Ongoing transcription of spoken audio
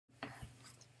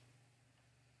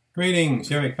Greetings,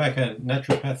 Eric Packer,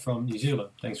 naturopath from New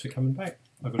Zealand. Thanks for coming back.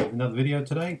 I've got another video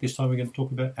today. This time we're going to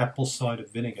talk about apple cider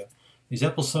vinegar. Is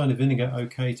apple cider vinegar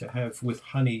okay to have with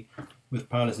honey with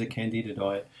part of the Candida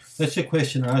diet? That's a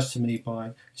question asked to me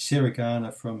by Sarah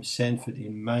Garner from Sanford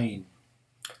in Maine.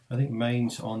 I think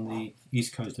Maine's on the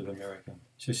east coast of America.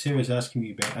 So Sarah's asking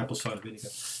me about apple cider vinegar.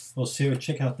 Well, Sarah,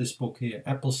 check out this book here,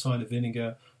 Apple Cider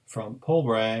Vinegar from Paul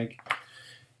Bragg.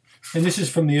 And this is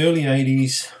from the early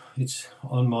 80s. It's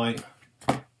on my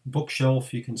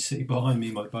bookshelf. You can see behind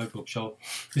me my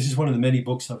bookshelf. This is one of the many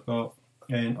books I've got.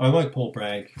 And I like Paul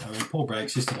Bragg. I mean, Paul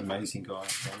Bragg's just an amazing guy.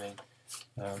 I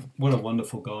mean, what a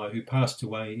wonderful guy who passed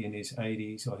away in his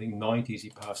 80s. I think 90s he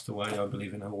passed away, I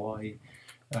believe, in Hawaii.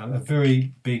 A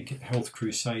very big health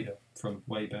crusader from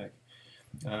way back.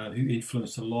 Who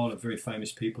influenced a lot of very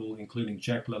famous people, including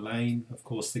Jack LaLanne, of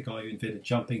course, the guy who invented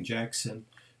jumping jacks. And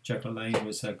Jack LaLanne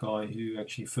was a guy who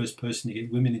actually first person to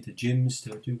get women into gyms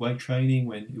to do weight training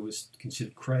when it was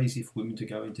considered crazy for women to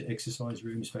go into exercise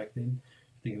rooms back then.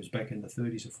 I think it was back in the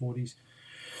 30s or 40s.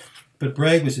 But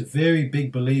Bragg was a very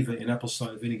big believer in apple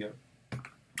cider vinegar.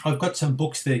 I've got some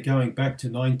books there going back to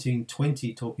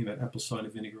 1920 talking about apple cider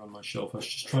vinegar on my shelf. I was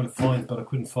just trying to find it, but I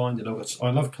couldn't find it. I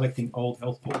love collecting old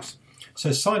health books.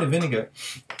 So cider vinegar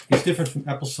is different from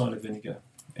apple cider vinegar.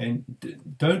 And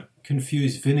don't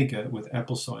confuse vinegar with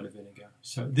apple cider vinegar.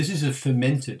 So this is a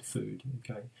fermented food,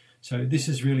 okay? So this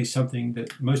is really something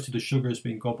that most of the sugar has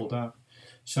been gobbled up.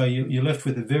 So you're left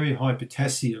with a very high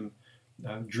potassium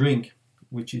drink,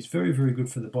 which is very, very good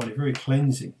for the body, very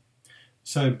cleansing.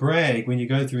 So Bragg, when you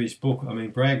go through his book, I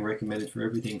mean, Bragg recommended for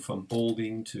everything from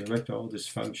balding to erectile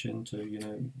dysfunction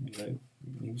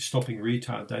to, stopping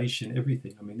retardation,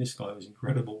 everything. I mean, this guy was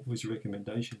incredible with his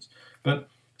recommendations. But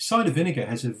cider vinegar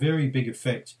has a very big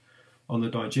effect on the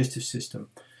digestive system.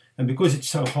 And because it's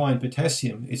so high in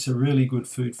potassium, it's a really good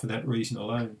food for that reason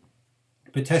alone.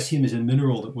 Potassium is a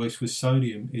mineral that works with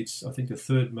sodium. It's, I think, the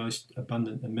third most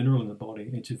abundant mineral in the body.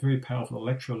 It's a very powerful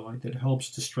electrolyte that helps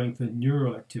to strengthen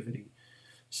neural activity.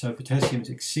 So potassium is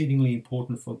exceedingly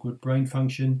important for good brain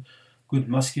function, good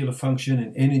muscular function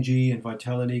and energy and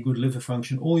vitality, good liver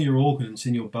function. All your organs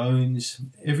and your bones,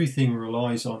 everything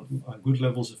relies on good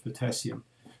levels of potassium,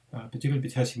 particularly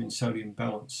potassium and sodium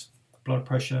balance, blood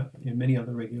pressure, and many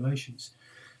other regulations.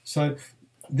 So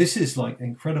this is like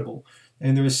incredible.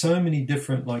 And there are so many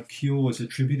different cures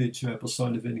attributed to apple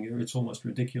cider vinegar, it's almost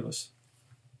ridiculous.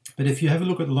 But if you have a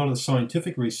look at a lot of the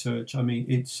scientific research, I mean,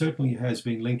 it certainly has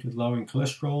been linked with lowering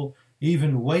cholesterol,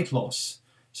 even weight loss.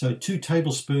 So 2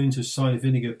 tablespoons of cider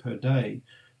vinegar per day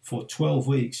for 12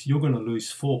 weeks, you're going to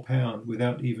lose 4 pounds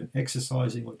without even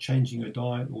exercising or changing your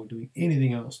diet or doing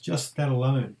anything else, just that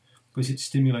alone, because it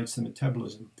stimulates the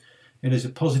metabolism. It has a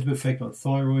positive effect on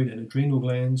thyroid and adrenal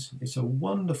glands. It's a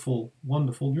wonderful,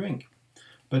 wonderful drink.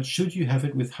 But should you have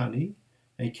it with honey?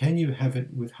 And can you have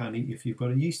it with honey if you've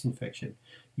got a yeast infection?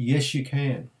 Yes, you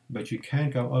can, but you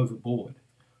can't go overboard.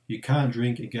 You can't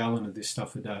drink a gallon of this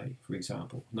stuff a day, for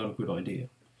example. Not a good idea.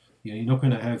 You're not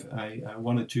going to have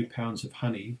 1 or 2 pounds of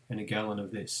honey and a gallon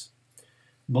of this.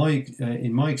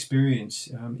 In my experience,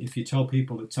 if you tell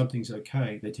people that something's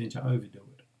okay, they tend to overdo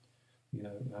it.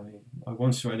 I mean, I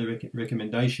once read a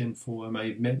recommendation for, I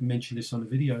may mention this on a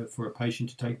video, for a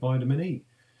patient to take vitamin E.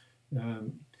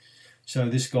 So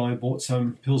this guy bought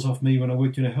some pills off me when I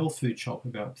worked in a health food shop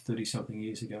about 30-something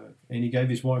years ago, and he gave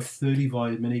his wife 30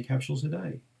 vitamin E capsules a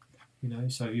day.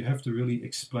 So you have to really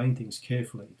explain things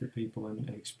carefully to people and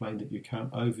explain that you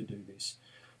can't overdo this.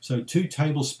 So 2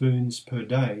 tablespoons per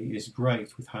day is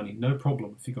great with honey, no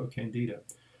problem if you've got candida,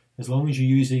 as long as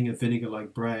you're using a vinegar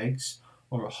like Bragg's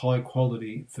or a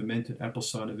high-quality fermented apple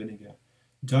cider vinegar.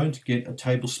 Don't get a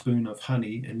tablespoon of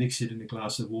honey and mix it in a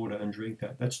glass of water and drink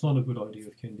that. That's not a good idea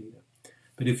with candida.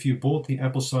 But if you bought the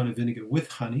apple cider vinegar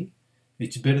with honey,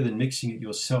 it's better than mixing it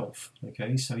yourself.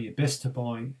 Okay, so you're best to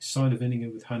buy cider vinegar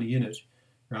with honey in it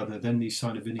rather than the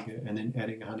cider vinegar and then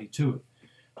adding honey to it.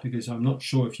 Because I'm not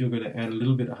sure if you're going to add a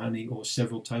little bit of honey or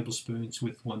several tablespoons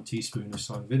with 1 teaspoon of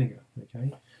cider vinegar.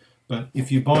 Okay, but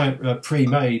if you buy it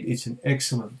pre-made, it's an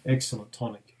excellent, excellent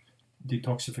tonic.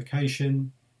 Detoxification,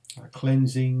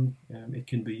 cleansing. It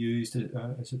can be used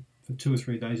for 2 or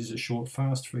 3 days as a short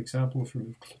fast, for example, to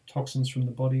remove toxins from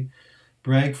the body.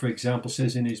 Bragg, for example,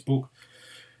 says in his book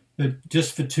that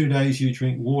just for 2 days you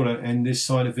drink water and this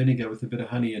cider vinegar with a bit of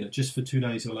honey in it, just for 2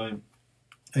 days alone.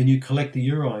 And you collect the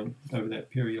urine over that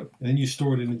period. And then you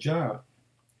store it in a jar.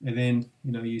 And then,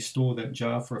 you store that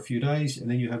jar for a few days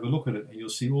and then you have a look at it and you'll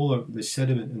see all of the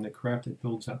sediment and the crap that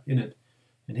builds up in it.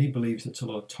 And he believes it's a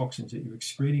lot of toxins that you're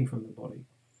excreting from the body.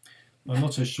 I'm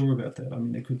not so sure about that. I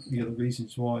mean, there could be other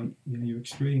reasons why you're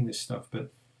excreting this stuff,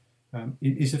 but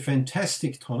It is a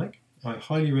fantastic tonic. I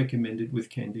highly recommend it with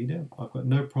Candida. I've got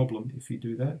no problem if you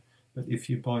do that. But if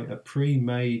you buy a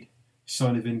pre-made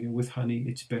cider vinegar with honey,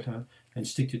 it's better. And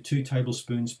stick to 2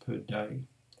 tablespoons per day.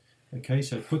 Okay,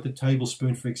 so put the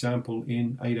tablespoon, for example,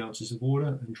 in 8 ounces of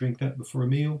water and drink that before a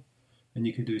meal. And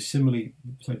you could do similarly,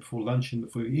 say before lunch and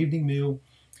before your evening meal.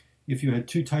 If you had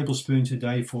 2 tablespoons a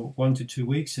day for 1 to 2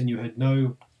 weeks and you had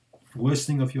no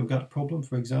worsening of your gut problem,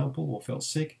 for example, or felt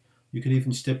sick, you could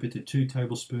even step it to 2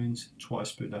 tablespoons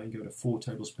twice per day and go to 4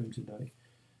 tablespoons a day.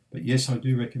 But yes, I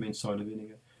do recommend cider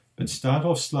vinegar. But start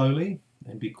off slowly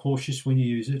and be cautious when you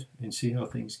use it and see how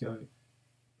things go.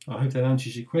 I hope that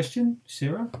answers your question,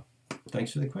 Sarah.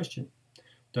 Thanks for the question.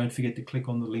 Don't forget to click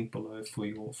on the link below for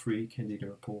your free Candida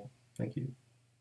report. Thank you.